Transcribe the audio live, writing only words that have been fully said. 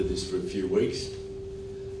this for a few weeks.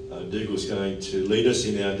 Dougal's going to lead us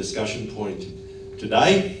in our discussion point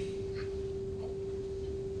today.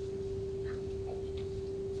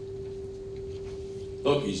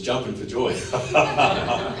 Look, he's jumping for joy.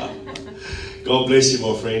 God bless you,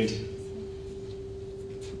 my friend.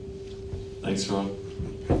 Thanks, Ron.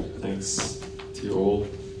 Thanks to you all.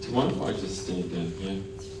 Do you mind if I just stand down here?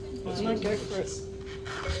 No, go for it.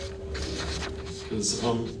 Because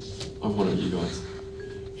I'm one of you guys.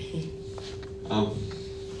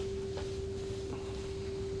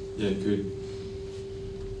 Yeah, good.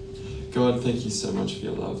 God, thank you so much for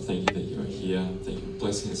your love. Thank you that you are here. Thank you for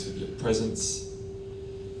blessing us with your presence.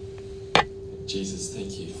 Jesus,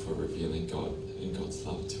 thank you for revealing God and God's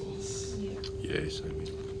love to us. Yes, amen.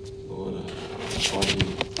 Lord, I invite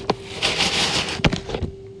you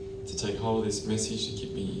to take hold of this message and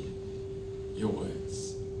give me your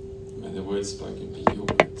words. May the words spoken be your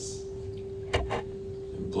words.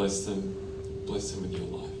 And bless them with your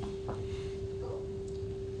life.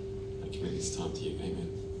 I commit this time to you. Amen.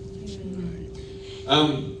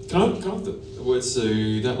 Can I have the words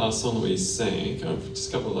to that last song that we sang? Can I have just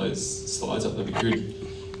a couple of those slides up? That'd be good.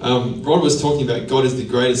 Rod was talking about God is the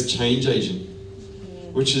greatest change agent,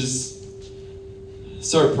 which is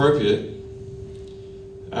so appropriate.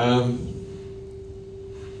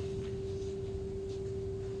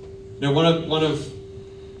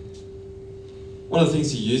 One of the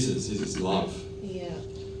things he uses is his love. Yeah.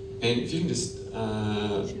 And if you can just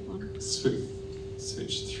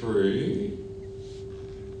switch through.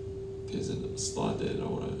 There's a slide there that I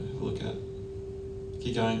want to have a look at.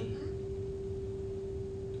 Keep going.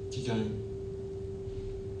 Keep going.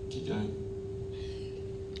 Keep going.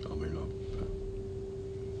 I mean,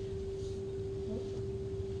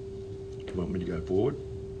 do you want me to go forward?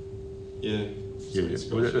 Yeah. Yeah,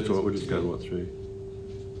 well, that's all right. We'll just go right through.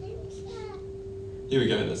 Here we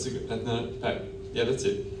go. That's a good. No, back. Yeah, that's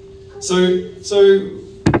it. So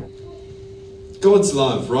God's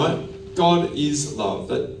love, right? God is love.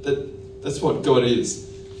 That's what God is.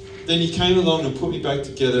 Then he came along and put me back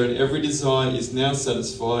together, and every desire is now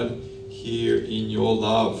satisfied here in your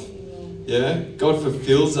love. Yeah? God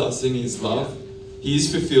fulfills us in his love. He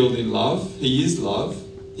is fulfilled in love. He is love.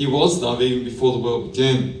 He was love even before the world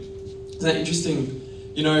began. Isn't that interesting?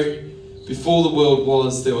 You know, before the world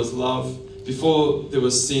was, there was love. Before there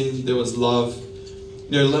was sin, there was love.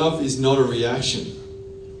 You know, love is not a reaction.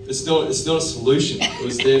 It's not a solution. It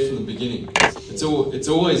was there from the beginning. It's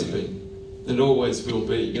always been. And it always will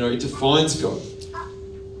be. You know, it defines God.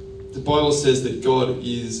 The Bible says that God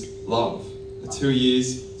is love. That's who he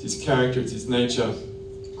is. It's his character. It's his nature.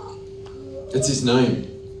 It's his name.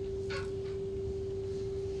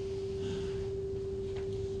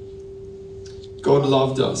 God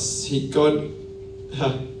loved us. God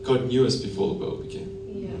knew us before the world began.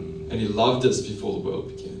 Yeah. And he loved us before the world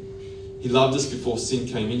began. He loved us before sin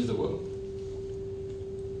came into the world.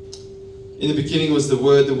 In the beginning was the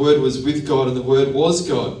Word was with God, and the Word was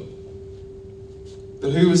God.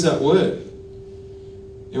 But who was that Word?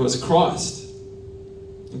 It was Christ.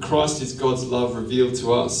 And Christ is God's love revealed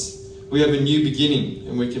to us. We have a new beginning,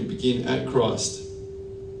 and we can begin at Christ.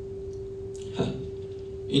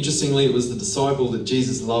 Interestingly, it was the disciple that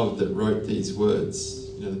Jesus loved that wrote these words.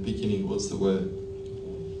 You know, the beginning was the Word.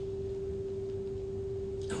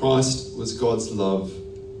 Christ was God's love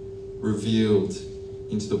revealed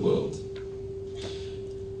into the world.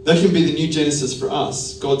 That can be the new Genesis for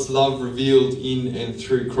us. God's love revealed in and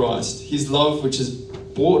through Christ. His love which has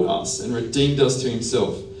bought us and redeemed us to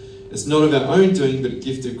himself. It's not of our own doing, but a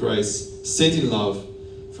gift of grace, sent in love,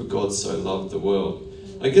 for God so loved the world.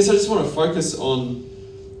 I guess I just want to focus on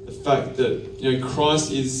the fact that, you know, Christ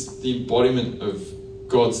is the embodiment of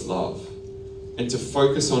God's love. And to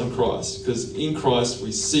focus on Christ, because in Christ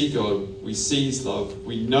we see God, we see his love,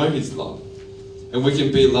 we know his love, and we can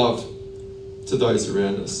be love to those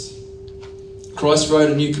around us. Christ wrote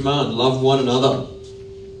a new command: love one another.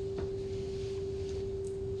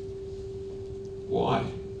 Why?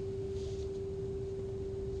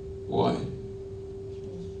 Why?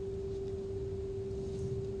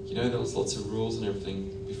 You know, there was lots of rules and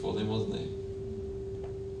everything before then, wasn't there?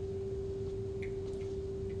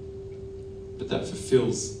 But that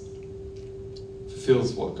fulfills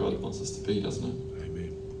what God wants us to be, doesn't it?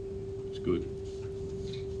 Amen. It's good.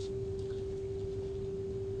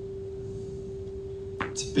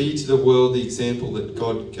 To be to the world the example that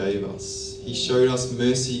God gave us. He showed us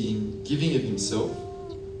mercy in giving of himself.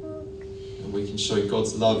 And we can show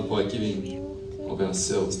God's love by giving of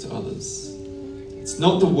ourselves to others. It's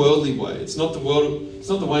not the worldly way. It's not the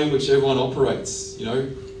way in which everyone operates, you know.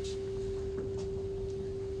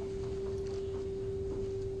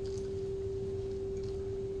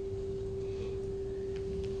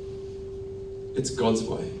 It's God's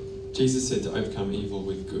way. Jesus said to overcome evil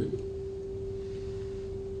with good.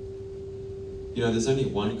 You know, there's only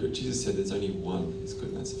one good. Jesus said there's only one who's good,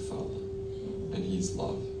 and that's the Father. And He's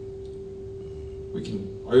love. We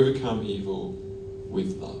can overcome evil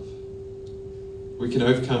with love. We can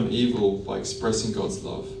overcome evil by expressing God's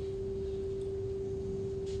love.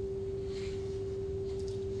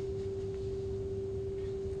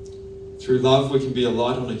 Through love, we can be a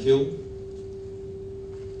light on a hill.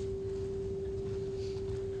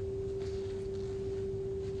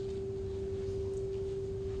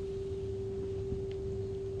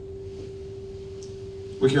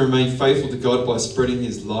 We can remain faithful to God by spreading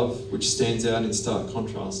His love, which stands out in stark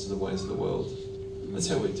contrast to the ways of the world. That's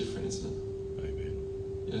how we're different, isn't it? Amen.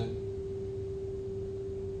 Yeah.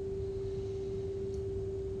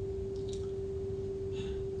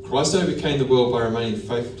 Christ overcame the world by remaining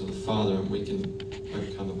faithful to the Father, and we can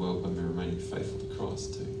overcome the world by remaining faithful to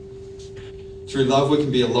Christ too. Through love, we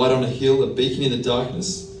can be a light on a hill, a beacon in the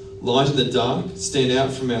darkness, light in the dark, stand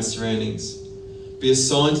out from our surroundings, be a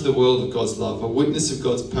sign to the world of God's love, a witness of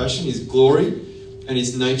God's passion, His glory, and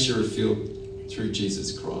His nature revealed through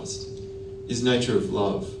Jesus Christ. His nature of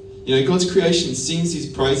love. You know, God's creation sings His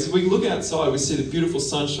praises. We look outside, we see the beautiful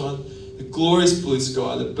sunshine, the glorious blue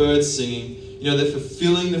sky, the birds singing. You know, they're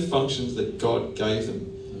fulfilling the functions that God gave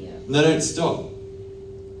them. Yeah. And they don't stop.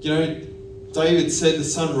 You know, David said the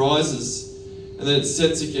sun rises and then it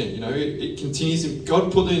sets again. You know, it continues.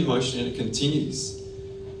 God put them in motion and it continues.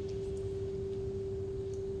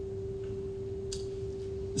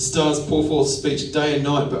 The stars pour forth speech day and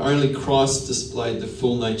night, but only Christ displayed the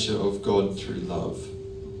full nature of God through love.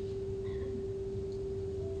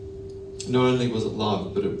 Not only was it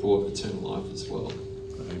love, but it brought eternal life as well.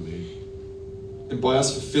 Amen. And by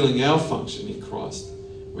us fulfilling our function in Christ,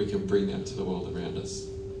 we can bring that to the world around us.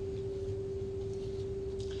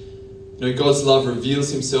 You know, God's love reveals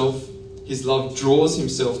Himself. His love draws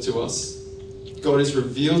Himself to us. God is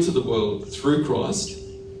revealed to the world through Christ.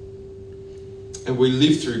 And we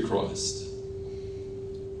live through Christ.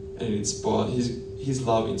 And His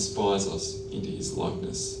love inspires us into His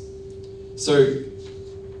likeness. So,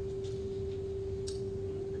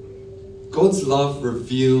 God's love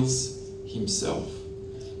reveals Himself.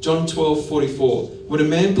 John 12:44. When a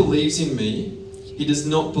man believes in me, he does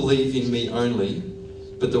not believe in me only,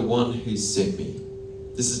 but the one who sent me.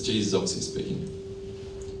 This is Jesus obviously speaking.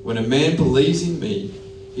 When a man believes in me,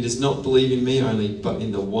 he does not believe in me only, but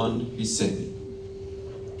in the one who sent me.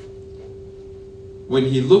 When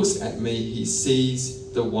he looks at me, he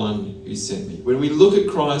sees the one who sent me. When we look at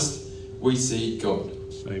Christ, we see God.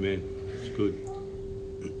 Amen. It's good.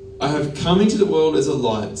 I have come into the world as a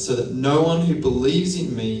light so that no one who believes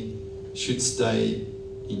in me should stay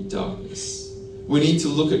in darkness. We need to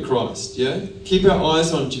look at Christ, yeah? Keep our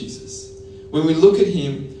eyes on Jesus. When we look at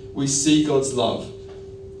Him, we see God's love.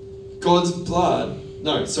 Christ's blood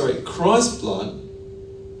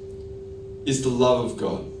is the love of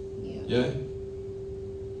God. Yeah?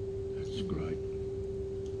 That's great.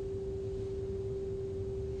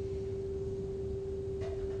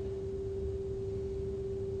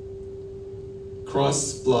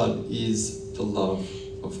 Christ's blood is the love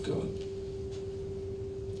of God.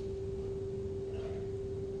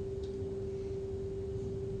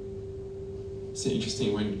 It's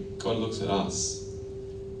interesting when God looks at us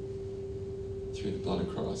through the blood of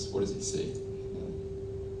Christ, what does He see?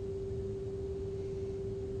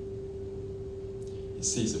 He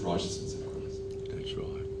sees the righteousness of Christ. That's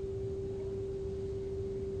right.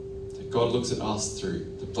 So God looks at us through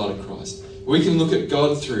the blood of Christ. We can look at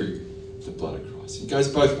God through the blood of Christ. It goes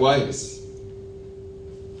both ways.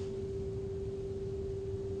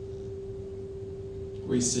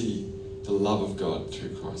 We see the love of God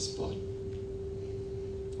through Christ's blood.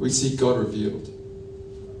 We see God revealed.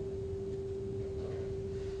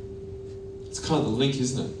 It's kind of the link,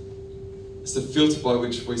 isn't it? It's the filter by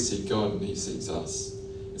which we see God and He sees us.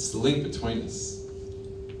 It's the link between us.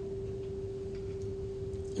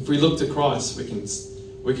 If we look to Christ,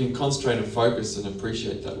 we can concentrate and focus and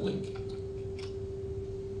appreciate that link.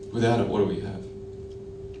 Without it, what do we have?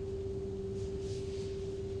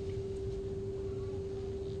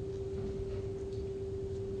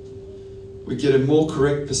 We get a more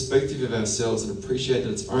correct perspective of ourselves and appreciate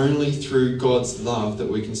that it's only through God's love that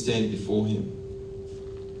we can stand before Him.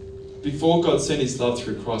 Before God sent His love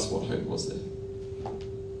through Christ, what hope was there?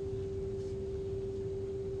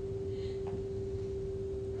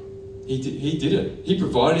 He did it. He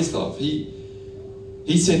provided His love. He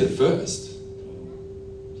sent it first.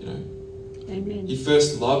 You know. Amen. He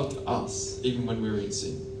first loved us, even when we were in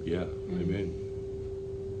sin. Yeah. Amen.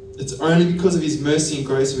 It's only because of his mercy and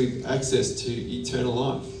grace we have access to eternal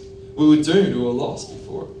life. We were doomed, we were lost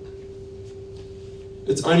before it.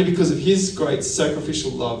 It's only because of his great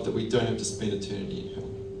sacrificial love that we don't have to spend eternity in hell.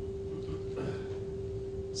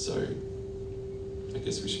 So, I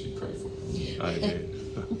guess we should be grateful. Amen.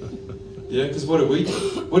 Yeah, because what did we do?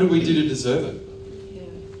 What did we do to deserve it? Yeah.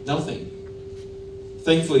 Nothing.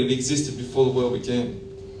 Thankfully, it existed before the world began.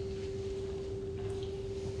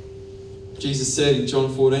 Jesus said in John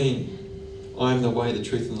 14, I am the way, the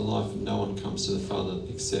truth, and the life, and no one comes to the Father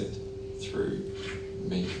except through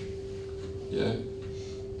me. Yeah?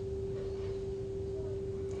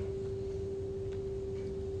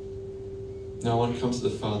 No one comes to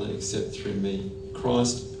the Father except through me.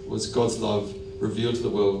 Christ was God's love revealed to the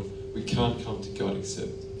world. We can't come to God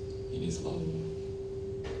except in his love.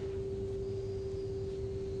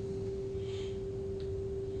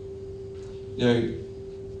 You know,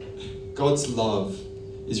 God's love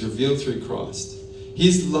is revealed through Christ.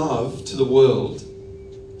 His love to the world.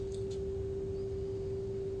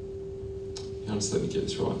 Hang on, just let me get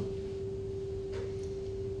this right.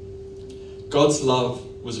 God's love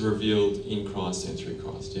was revealed in Christ and through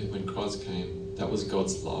Christ. Yeah? When Christ came, that was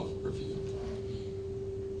God's love revealed.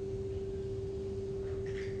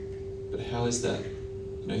 But how is that?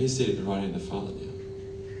 You know, he's seated at the right hand of the Father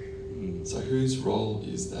now. So whose role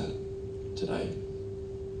is that today?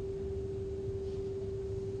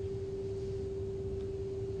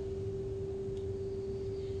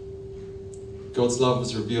 God's love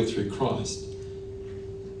was revealed through Christ.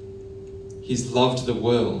 His love to the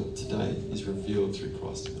world today is revealed through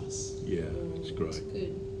Christ in us. Yeah, it's great. That's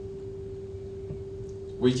good.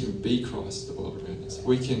 We can be Christ to the world around us.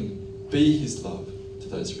 We can be his love to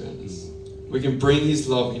those around us. We can bring his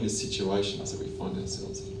love into situations that we find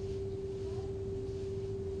ourselves in.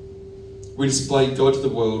 We display God to the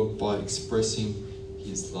world by expressing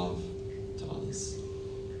his love to others.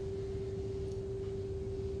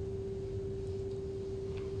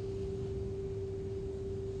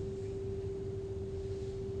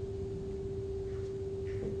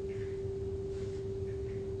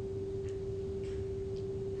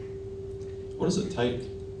 What does it take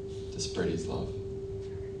to spread his love?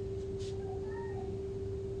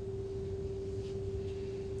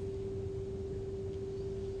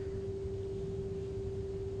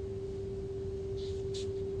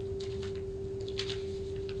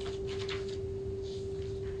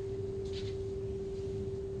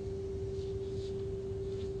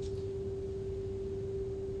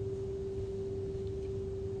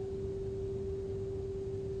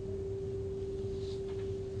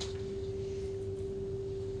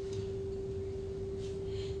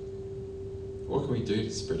 What can we do to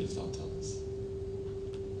spread his love to others?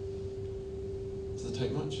 Does it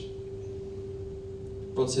take much?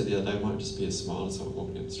 Rod said the other day, it might just be a smile at someone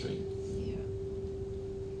walking down the street. Yeah.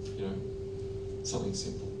 You know, something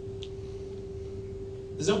simple.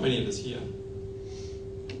 There's not many of us here.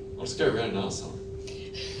 I'll just go around and ask someone.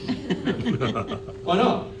 Why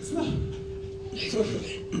not? It's not.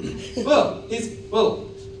 Well,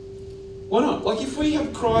 why not? Like, if we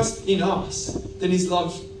have Christ in us, then his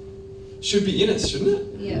love should be in us, shouldn't it?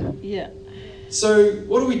 Yeah. Yeah. So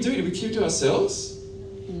what do? Do we keep it to ourselves?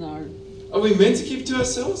 No. Are we meant to keep it to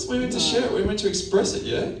ourselves? We're meant to share it. We're meant to express it,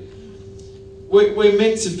 yeah? We're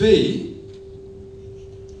meant to be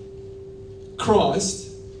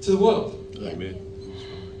Christ to the world. Amen.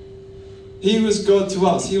 He was God to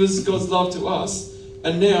us. He was God's love to us.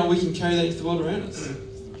 And now we can carry that into the world around us.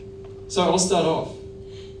 So I'll start off.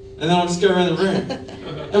 And then I'll just go around the room.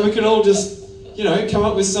 And we can all just, you know, come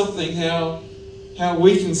up with something how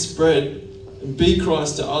we can spread and be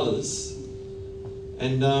Christ to others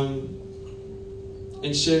and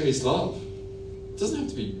share his love. It doesn't have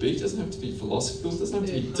to be big, it doesn't have to be philosophical, it doesn't have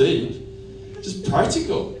to be deep. Just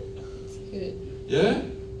practical. Good. Yeah?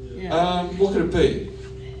 Yeah. What could it be?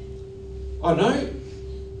 I don't know.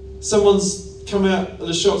 Someone's come out of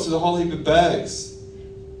the shops with a whole heap of bags.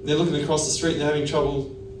 And they're looking across the street and they're having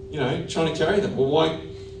trouble, you know, trying to carry them. Well,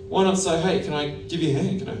 why not say, hey, can I give you a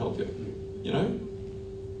hand? Can I help you? You know?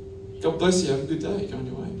 God bless you. Have a good day. Go on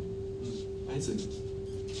your way. Amazing.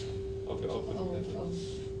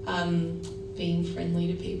 Being friendly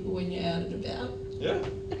to people when you're out and about. Yeah.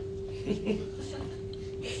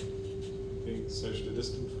 Being socially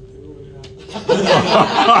distant from people when you're out.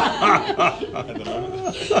 At the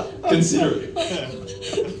moment. Consider it.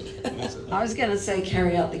 I was going to say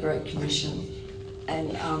carry out the Great Commission.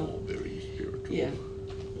 And, Very spiritual. yeah.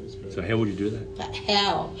 So how would you do that? But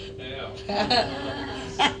how?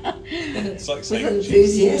 It's like With saying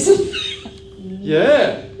enthusiasm.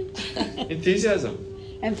 Yeah. Enthusiasm.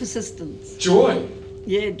 And persistence. Joy.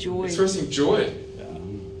 Yeah, joy. Expressing joy.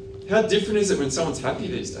 How different is it when someone's happy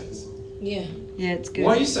these days? Yeah. Yeah, it's good.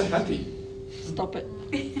 Why are you so happy? Stop it.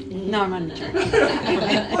 No, I'm only joking.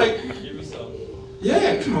 Like, Give me some.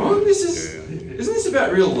 yeah, come on. Isn't this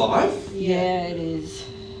about real life? Yeah, it is.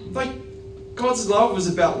 Like, God's love was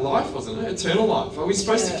about life, wasn't it? Eternal life. Are we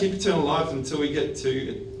supposed to Yeah. keep eternal life until we get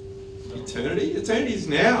to eternity? Eternity is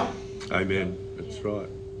now. Amen. That's right.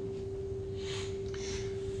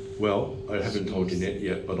 Well, I haven't told Jeanette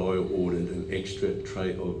yet, but I ordered an extra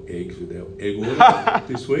tray of eggs with our egg order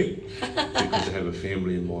this week because I have a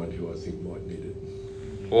family in mind who I think might need it.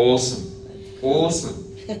 Awesome.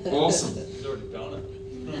 Awesome. Awesome. He's already done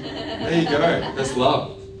it. There you go. That's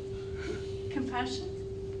love. Compassion.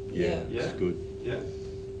 Yeah, Yeah. it's good. Yeah.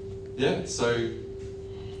 Yeah, so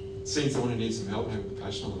seeing someone who needs some help, having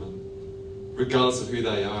compassion on them, regardless of who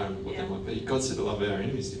they are and what they Yeah. might be. God said to love our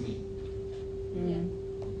enemies, didn't he? Mm.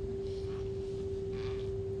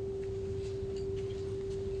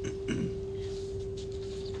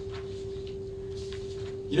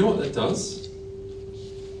 You know what that does?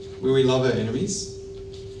 When we love our enemies,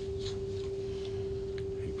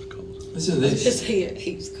 Heaps of colours. listen to Just this. say it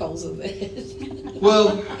heaps coals of there.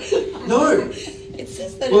 Well, no. It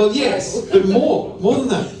says that. Well, in the yes, Bible. but more than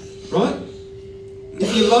that, right?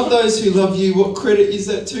 If you love those who love you, what credit is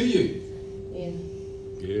that to you? Yeah.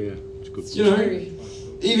 Yeah, it's good. You know, True.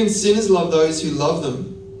 even sinners love those who love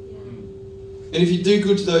them. And if you do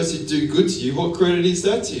good to those who do good to you, what credit is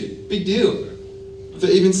that to you? Big deal. For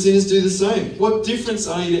even sinners do the same. What difference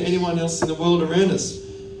are you to anyone else in the world around us?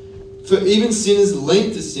 For even sinners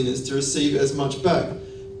lend to sinners to receive as much back.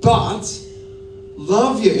 But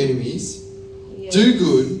love your enemies, Yeah. do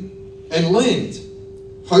good, and lend,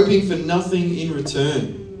 hoping for nothing in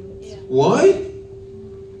return. Yeah. Why?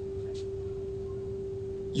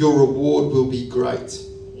 Your reward will be great,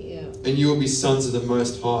 Yeah. and you will be sons of the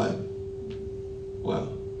Most High. Wow.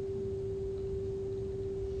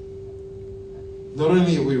 Not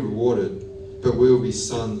only are we rewarded, but we will be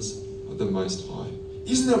sons of the Most High.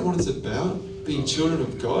 Isn't that what it's about? Being children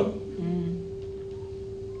of God?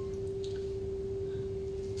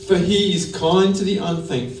 For he is kind to the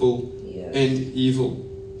unthankful Yeah. and evil.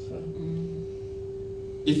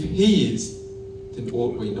 If he is, then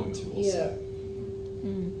ought we not to also? Yeah.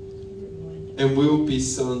 And we will be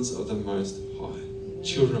sons of the Most High,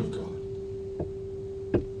 children of God.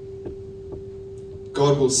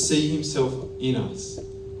 God will see himself in us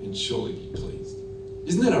and surely be pleased.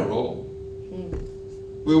 Isn't that our role?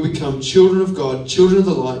 We'll become children of God, children of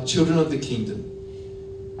the light, children of the kingdom.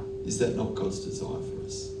 Is that not God's desire for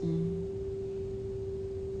us?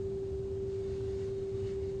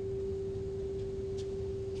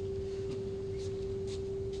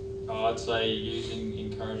 I'd say using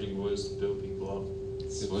encouraging words to build people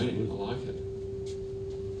up. Sweet, I like it.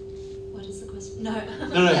 What is the question? No.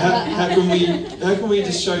 No, how can we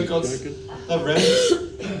just show God's love around us?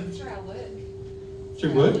 Through our work.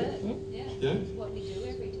 Through our work? Yeah. Yeah? What we do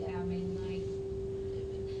every day. I mean,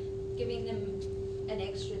 like giving them an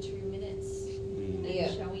extra 2 minutes and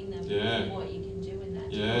Yeah. showing them Yeah. what you can do in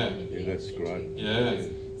that Yeah. time. in the Yeah, that's extra great. 2 Yeah. minutes,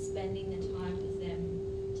 spending the time with them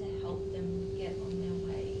to help them get on their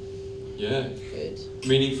way. Yeah. Good.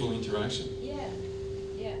 Meaningful interaction. Yeah.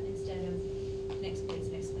 Yeah. Instead of next please,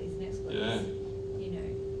 next please, next please. Yeah. You know.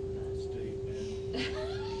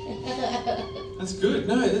 That's good.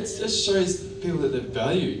 No, that shows people that they're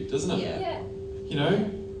valued, doesn't it? Yeah. Yeah. You know?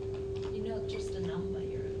 You're not just a number,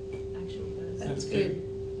 you're an actual person. That's That's good.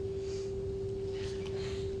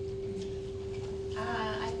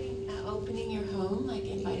 I think opening your home, like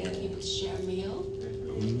inviting Yeah. people to share a meal,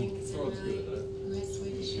 I think is a Everyone's good at that. nice way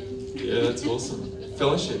to show. Yeah, that's awesome.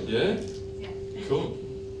 Fellowship, yeah? Yeah. Cool.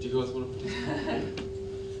 Do you guys want to participate?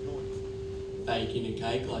 Baking a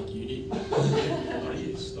cake like you did. Oh,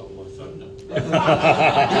 you stole my phone number.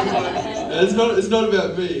 It's not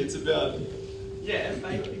about me, it's about Yeah,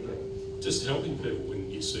 baking. Just helping people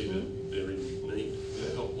when you see that they're in need.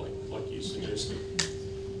 Help, like you suggested.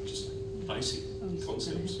 Just basic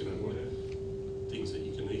concepts, you know, things that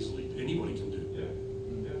you can easily, anybody can do. Yeah.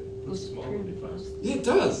 Yeah. Smile on your face. Yeah, it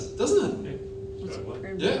does, doesn't it? Yeah. Straight away.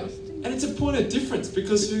 Yeah. And it's a point of difference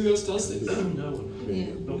because who else does this? No one. Yeah.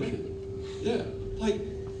 Not me. Yeah. Like,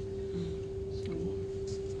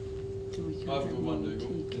 I have a good one, Dougal,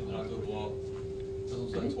 and I do it a lot.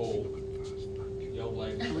 Doesn't so tall. The old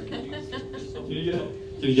lady. Can you get it?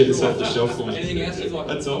 can you get this off the shelf for me? Anything else is like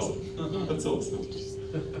That's awesome. That's awesome.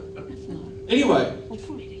 Anyway,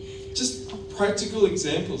 just practical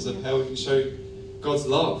examples of how we can show God's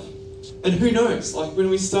love. And who knows, like when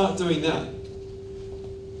we start doing that,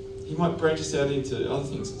 He might branch us out into other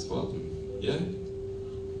things as well. Yeah?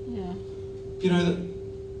 Yeah. You know, that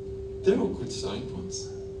they're all good starting points.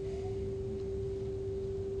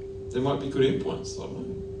 There might be good endpoints, I don't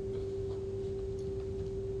know.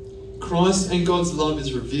 Christ and God's love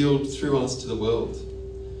is revealed through us to the world.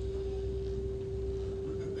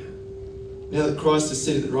 Now that Christ is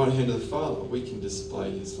seated at the right hand of the Father, we can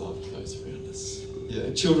display his love to those around us.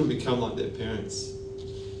 Yeah, children become like their parents.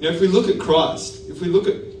 You know, if we look at Christ, if we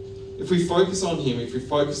focus on him, if we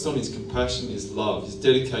focus on his compassion, his love, his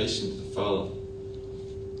dedication to the Father,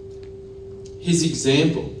 his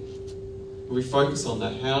example, if we focus on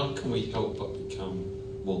that, how can we help but become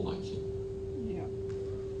more like him? Yeah.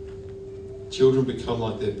 Children become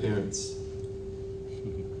like their parents.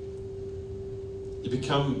 You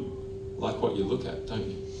become like what you look at, don't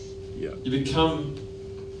you? Yeah. You become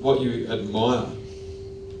what you admire.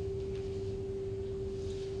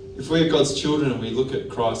 If we are God's children and we look at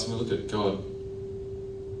Christ and we look at God,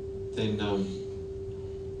 then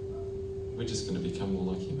we're just going to become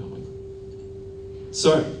more like him, aren't we?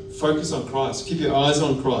 So, focus on Christ. Keep your eyes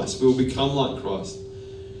on Christ. We will become like Christ.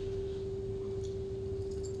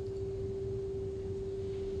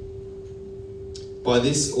 By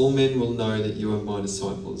this, all men will know that you are my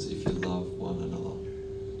disciples if you love one another.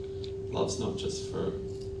 Love's not just for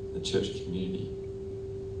the church community.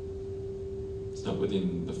 It's not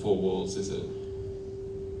within the four walls, is it?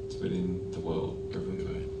 It's within the world,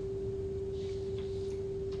 everywhere.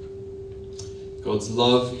 God's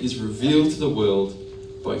love is revealed to the world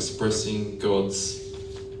by expressing God's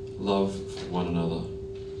love for one another.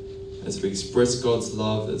 As we express God's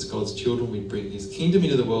love as God's children, we bring his kingdom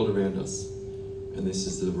into the world around us. And this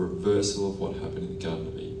is the reversal of what happened in the Garden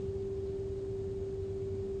of Eden.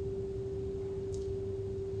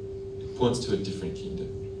 It points to a different kingdom.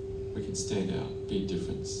 We can stand out, be a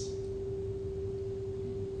difference.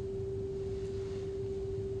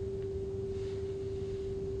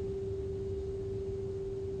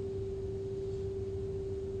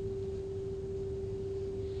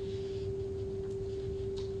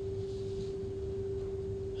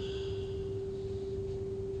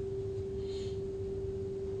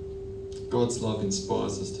 God's love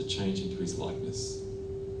inspires us to change into his likeness.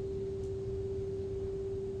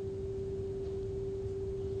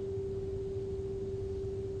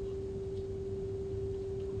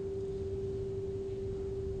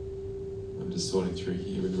 I'm just sorting through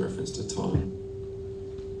here in reference to time.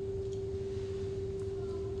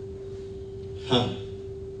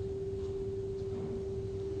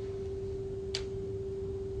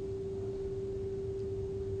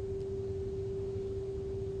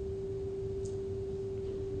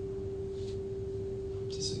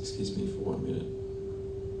 Just excuse me for 1 minute.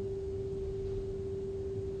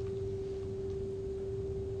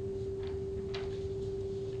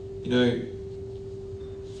 You know,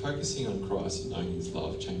 focusing on Christ and knowing his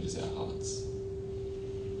love changes our hearts.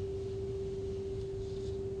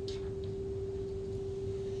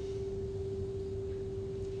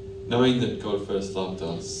 Knowing that God first loved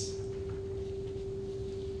us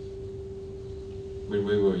when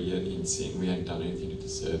we were yet in sin, we hadn't done anything to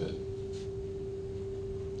deserve it.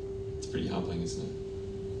 It's pretty humbling, isn't it?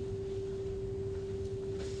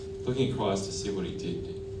 Looking at Christ to see what he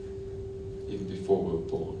did even before we were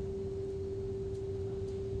born.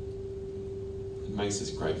 It makes us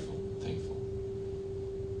grateful, thankful.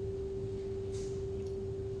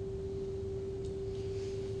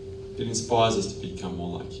 It inspires us to become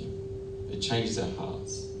more like him. It changes our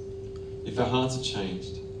hearts. If our hearts are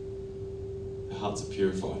changed, our hearts are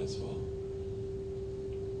purified as well.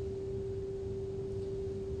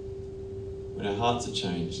 When our hearts are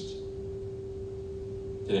changed,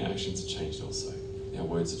 then our actions are changed also. Our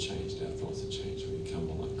words are changed, our thoughts are changed. We become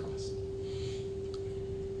more like Christ.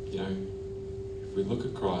 You know, if we look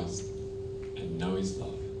at Christ and know his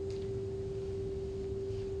love,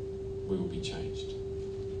 we will be changed.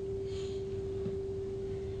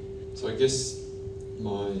 So I guess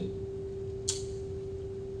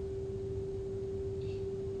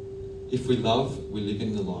if we love, we live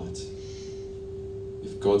in the light.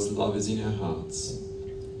 If God's love is in our hearts,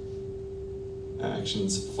 our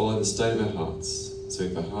actions follow the state of our hearts. So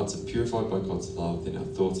if our hearts are purified by God's love, then our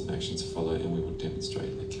thoughts and actions follow, and we will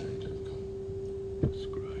demonstrate the character of God. That's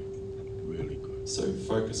great. Really good. So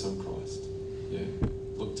focus on Christ. Yeah,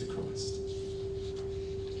 look to Christ.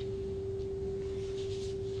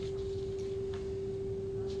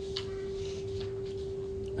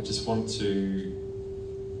 I just want to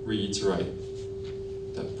reiterate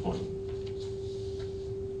that point,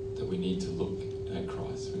 that we need to look at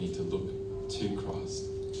Christ. We need to look to Christ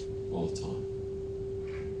all the time.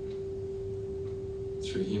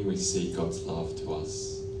 Through him we see God's love to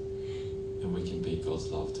us, and we can be God's God's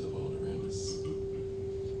love to the world around us.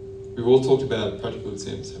 We've all talked about practical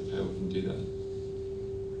examples of how we can do that.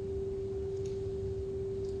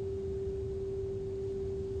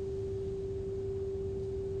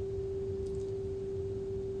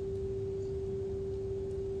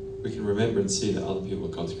 We can remember and see that other people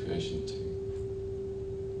are God's creation too.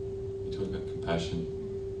 We talk about compassion,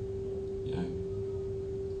 you know.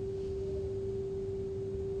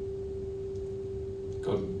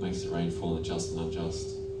 God makes the rain fall on the just and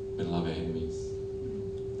unjust. We love our enemies,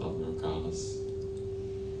 love them regardless.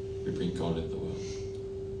 We bring God into the world.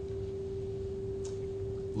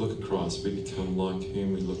 Look at Christ, we become like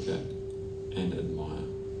whom we look at and admire.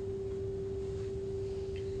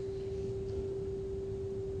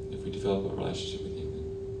 If we develop a relationship with Him,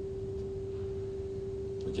 then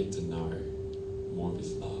we get to know more of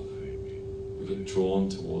His love. We get drawn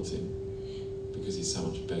towards Him because He's so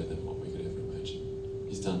much better than what we could ever imagine.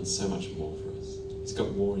 He's done so much more for us. He's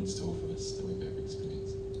got more in store for us than we've ever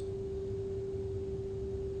experienced.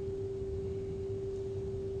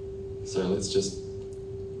 So let's just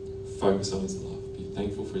focus on His love. Be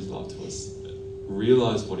thankful for His love to us.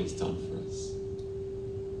 Realize what He's done for us.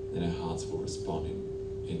 Then our hearts will respond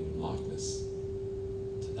in likeness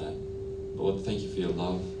to that. Lord, thank You for Your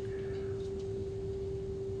love.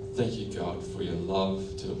 Thank You, God, for Your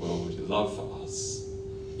love to the world, Your love for us,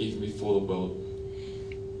 even before the world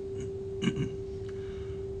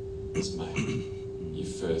was made. You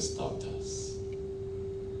first loved us.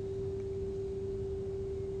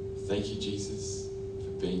 Thank You, Jesus,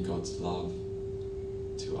 for being God's love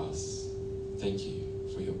to us. Thank You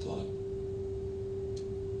for Your blood,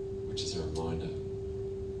 which is a reminder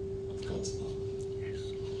of God's love.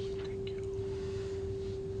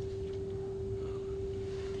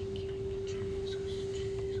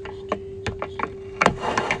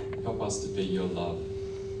 Help us to be Your love.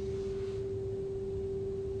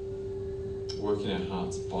 Work in our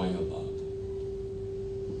hearts by Your love.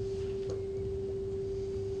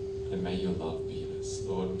 And may Your love be in us.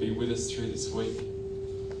 Lord, be with us through this week.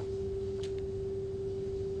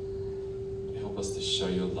 Help us to show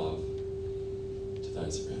Your love to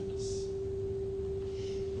those around us.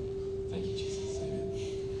 Thank You, Jesus.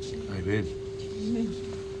 Amen. Amen.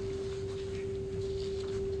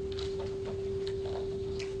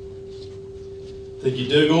 Thank you,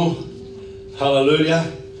 Dougal.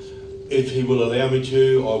 Hallelujah. If he will allow me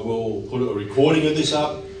to, I will put a recording of this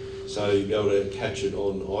up so you'll be able to catch it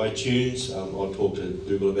on iTunes. I'll talk to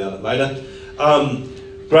Dougal about it later.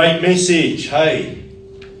 Great message. Hey,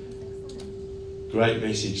 great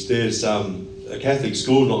message. There's a Catholic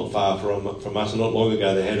school not far from us, not long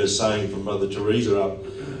ago. They had a saying from Mother Teresa up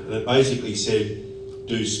that basically said,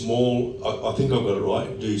 do small, I think I've got it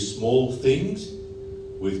right, do small things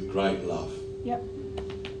with great love. Yep.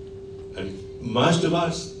 And most of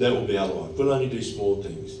us, that will be our life. We'll only do small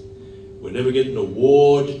things. We'll never get an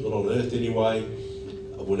award, not on earth anyway.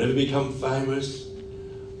 We'll never become famous.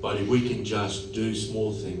 But if we can just do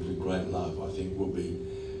small things with great love, I think we'll be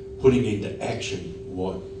putting into action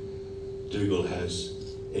what Dougal has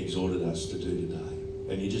exhorted us to do today.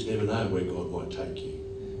 And you just never know where God might take you.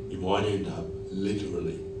 You might end up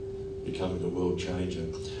literally becoming a world changer.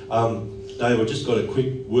 Dave, I've just got a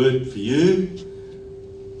quick word for you.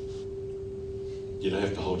 You don't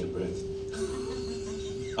have to hold your breath.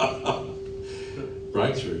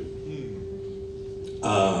 Breakthrough.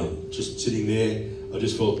 Just sitting there, I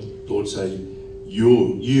just felt Lord say,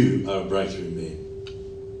 you are a breakthrough man.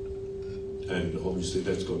 And obviously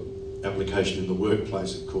that's got application in the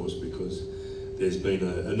workplace, of course, because there's been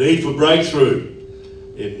a need for breakthrough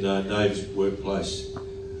in Dave's workplace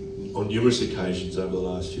on numerous occasions over the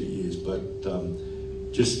last few years. But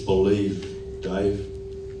just believe, Dave,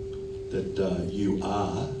 that you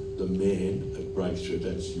are the man of breakthrough.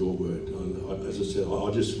 That's your word. As I said,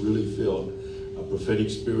 I just really feel a prophetic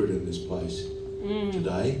spirit in this place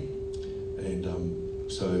today. And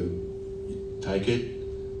so you take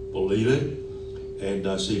it, believe it, and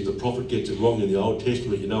see if the prophet gets it wrong in the Old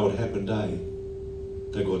Testament, you know what happened, eh?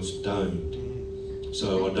 They got stoned.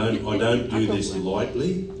 So I don't do this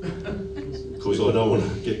lightly, because I don't want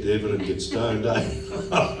to get to heaven and get stoned, eh?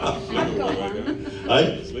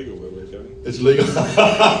 It's legal where we're going. It's legal.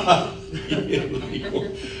 Yeah, legal.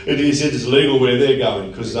 And he said it's legal where they're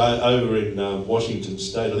going, because over in Washington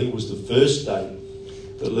State, I think it was the first state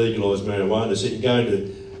that legalised marijuana. So you can go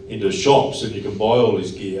into shops and you can buy all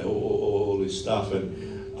this gear, all this stuff.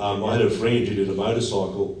 And I had a friend who did a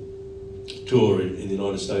motorcycle tour in the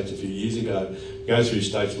United States a few years ago. Go through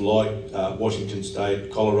states like Washington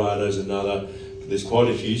State, Colorado's another. There's quite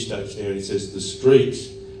a few states now, and he says the streets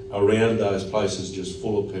around those places just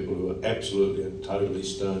full of people who are absolutely and totally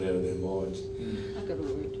stoned out of their minds. I got a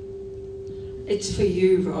word. It's for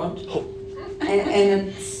you, Rod. And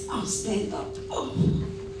it's, I'll stand up.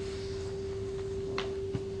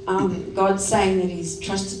 God's saying that He's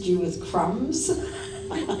trusted you with crumbs.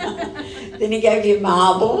 Then He gave you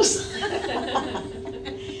marbles.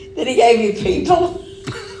 Then He gave you people.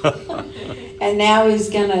 And now He's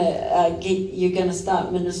gonna you're gonna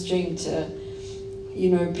start ministering to,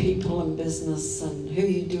 people and business and who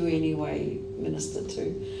you do anyway minister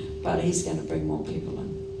to. But He's gonna bring more people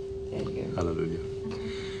in. There you go. Hallelujah.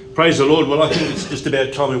 Praise the Lord. Well, I think it's just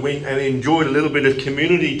about time we went and enjoyed a little bit of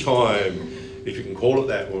community time, if you can call it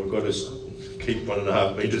that. We've got to keep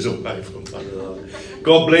 1.5 metres away from one another.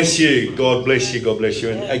 God bless you. God bless you. God bless you.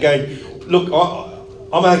 And again, look,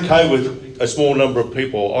 I'm okay with a small number of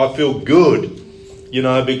people. I feel good,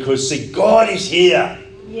 because, see, God is here.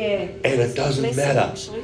 Yeah. And it doesn't matter.